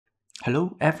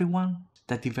Hello everyone,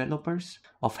 the developers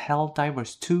of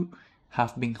Helldivers 2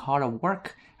 have been hard at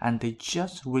work and they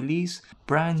just released a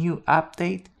brand new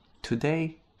update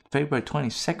today, February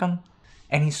 22nd,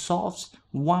 and it solves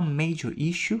one major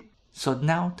issue. So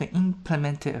now they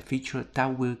implemented a feature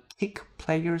that will kick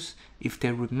players if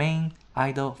they remain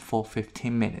idle for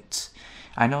 15 minutes.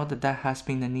 I know that has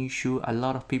been an issue. A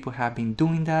lot of people have been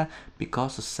doing that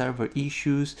because of server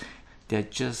issues. They're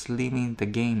just leaving the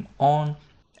game on,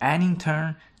 and in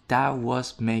turn that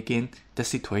was making the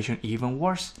situation even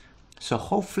worse. So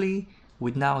hopefully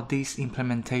with now this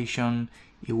implementation,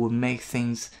 it will make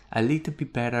things a little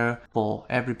bit better for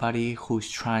everybody who's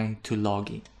trying to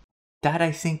log in. That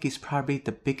I think is probably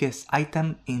the biggest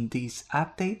item in this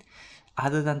update.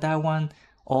 Other than that one,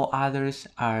 all others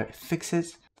are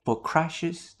fixes for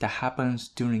crashes that happens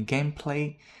during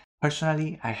gameplay.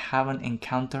 Personally, I haven't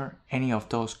encountered any of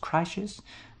those crashes,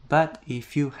 but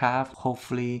if you have,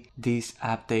 hopefully this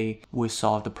update will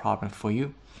solve the problem for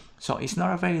you. So it's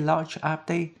not a very large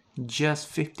update, just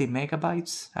 50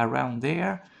 megabytes around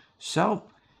there. So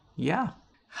yeah,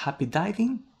 happy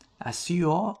diving. I'll see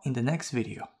you all in the next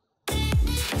video.